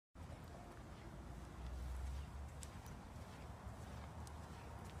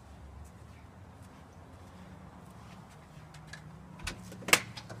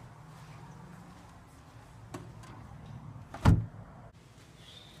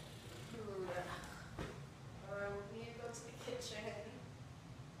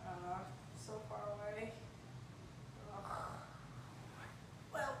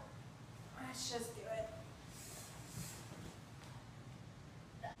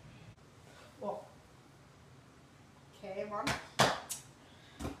one.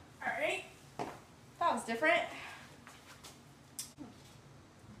 Alright. That was different.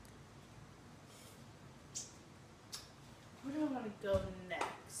 Where do I want to go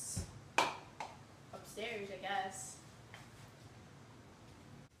next? Upstairs, I guess.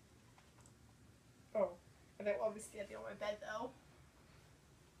 Oh, I don't want to be standing on my bed though.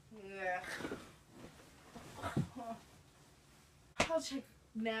 Yeah. I'll take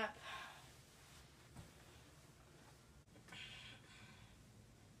a nap.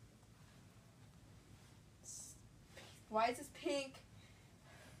 Why is this pink?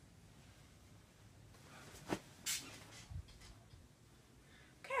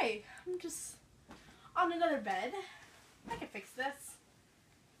 Okay, I'm just on another bed. I can fix this.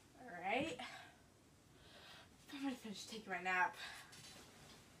 Alright. I'm gonna finish taking my nap.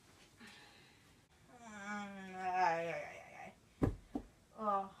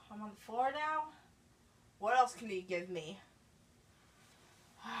 Oh, I'm on the floor now. What else can he give me?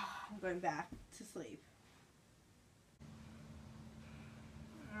 I'm going back to sleep.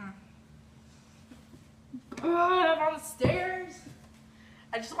 I'm on the stairs.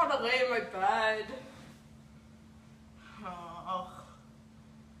 I just want to lay in my bed. Oh.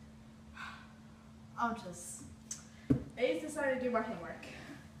 I just decided to do my homework.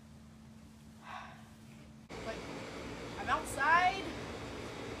 Wait, I'm outside.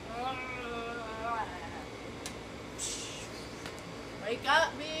 Wake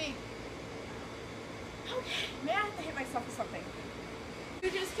up, me. Okay, man, I have to hit myself with something.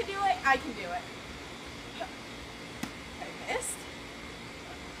 You just can do it, I can do it. I missed.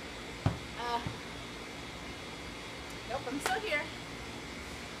 Nope, I'm still here.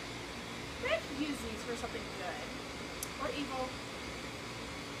 Maybe I could use these for something good. Or evil.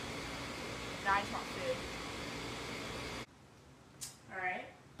 Nah, I just want food. Alright.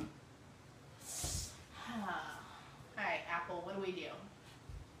 Alright, Apple, what do we do?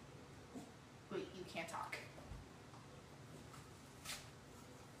 Wait, you can't talk.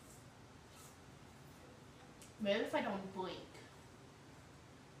 Maybe if I don't blink.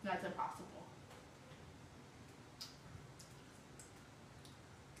 That's impossible.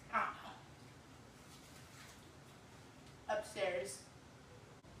 I don't know. Upstairs.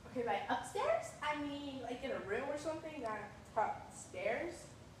 Okay, by upstairs, I mean like in a room or something, not upstairs.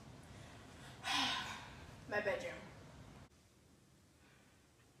 My bedroom.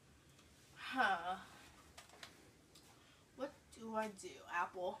 Huh. What do I do,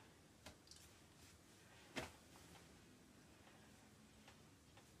 Apple?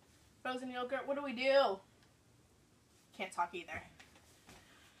 Frozen yogurt, what do we do? Can't talk either.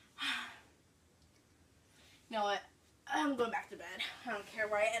 You know what? I'm going back to bed. I don't care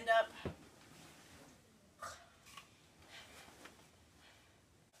where I end up.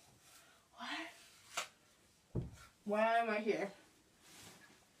 What? Why am I here?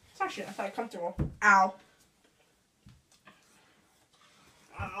 It's actually not that comfortable. Ow.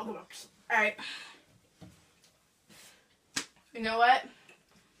 I'll go back. Alright. You know what?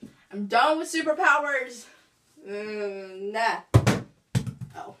 I'm done with superpowers. Nah.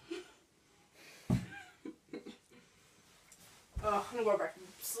 Oh. Oh, I'm gonna go back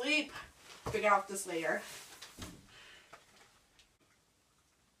to sleep. Figure out this later.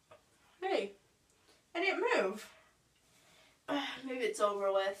 Hey, I didn't move. Maybe it's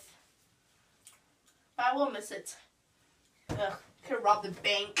over with. But I will miss it. Ugh, could have robbed the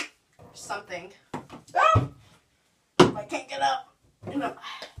bank or something. Oh! I can't get up. No.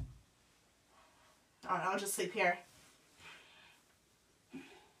 I don't know, I'll just sleep here.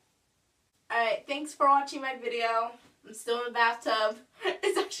 Alright, thanks for watching my video. I'm still in the bathtub.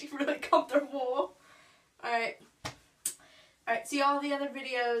 It's actually really comfortable. Alright. Alright, see all the other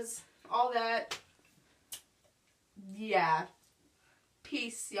videos. All that. Yeah.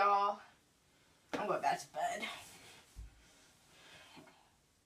 Peace, y'all. I'm going back to bed.